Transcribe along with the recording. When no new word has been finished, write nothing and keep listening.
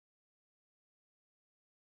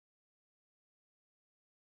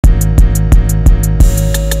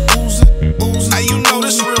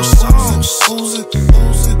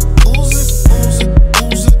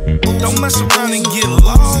Don't mess around and get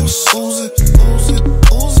lost.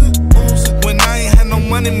 When I ain't had no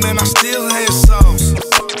money, man, I still had sauce.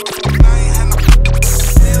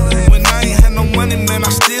 When I ain't had no money, man, I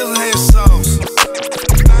still had sauce.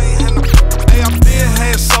 Hey, I been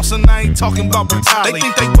had sauce and I ain't talking about brutality. They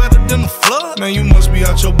think they better than the flood? Man, you must be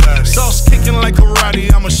out your body. Sauce kicking like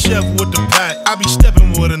karate, I'm a chef with the pack. I be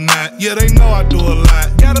stepping with a knot, yeah, they know I do a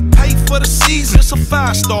lot. Gotta pay for the season, it's a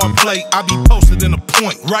 5-star plate. I be posted in a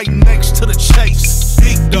point, right next to the chase.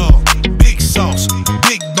 Big dog, big sauce,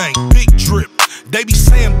 big bank, big drip. They be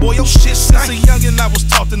saying, boy, your shit since a youngin' I was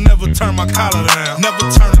taught to never turn my collar down,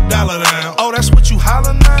 never turn a dollar down. Oh, that's what you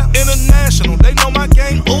hollin' now? International, they know my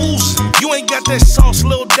game ooze. You ain't got that sauce,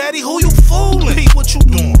 little daddy, who you foolin'? Pete, what you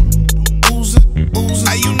doing?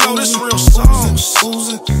 Now you know this real sauce.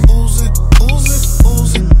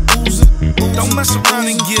 Don't mess around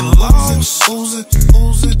and get lost.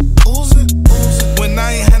 When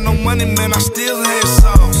I ain't had no money, man, I still had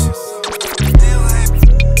sauce.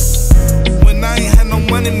 When I ain't had no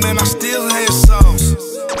money, man, I still had sauce.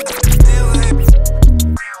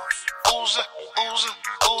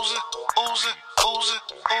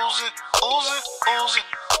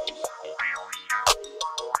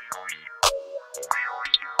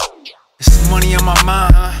 It's money on my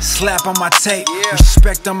mind, slap on my tape,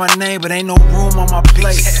 respect on my name, but ain't no room on my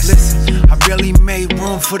plate. Listen, I barely made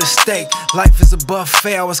room for the steak. Life is a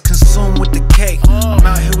buffet, I was consumed with the cake. I'm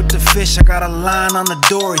out here with the fish, I got a line on the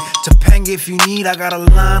dory. Topanga if you need, I got a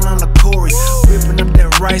line on the Corey. Whipping up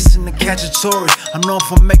that rice in the cacciatore. I'm known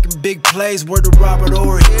for making big plays, word to Robert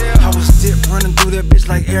Ory. I was dip running through that bitch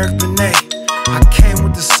like Eric Benet. I came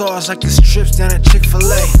with the sauce like the strips down at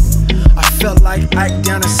Chick-fil-A. I felt like Ike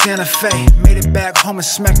down in Santa Fe. Made it back home and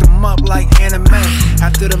smacked them up like anime.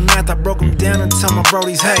 After the math, I broke them down and tell my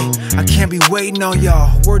brodies, hey, I can't be waiting on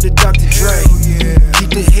y'all. Word to Dr. Dre.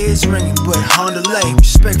 Keep the heads ringing, but on delay.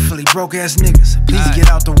 Respectfully, broke ass niggas, please get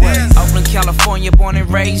out the way. Oakland, California, born and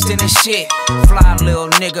raised in the shit. Fly little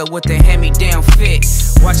nigga with the hand-me-down fit.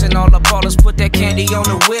 Watching all the ballers put that candy on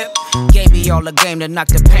the whip. Gave me all the game to knock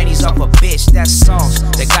the panties off a bitch. That's sauce,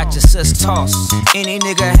 that got your sis tossed. Any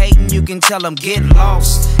nigga hating, you can tell him get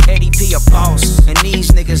lost. Eddi P a boss, and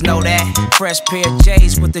these niggas know that. Fresh pair of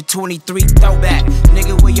J's with the 23 throwback.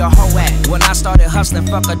 Nigga, where your hoe at? When I started hustling,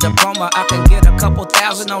 fuck a diploma, I can get a couple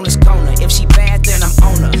thousand on this corner. If she bad, then I'm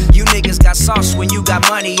on her. You niggas got sauce when you got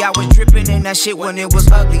money. I was dripping in that shit when it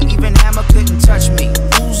was ugly. Even Hammer couldn't touch me.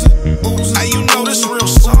 Now you know this real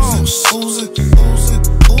sauce.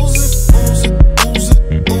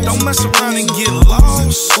 Don't mess around and get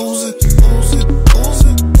lost.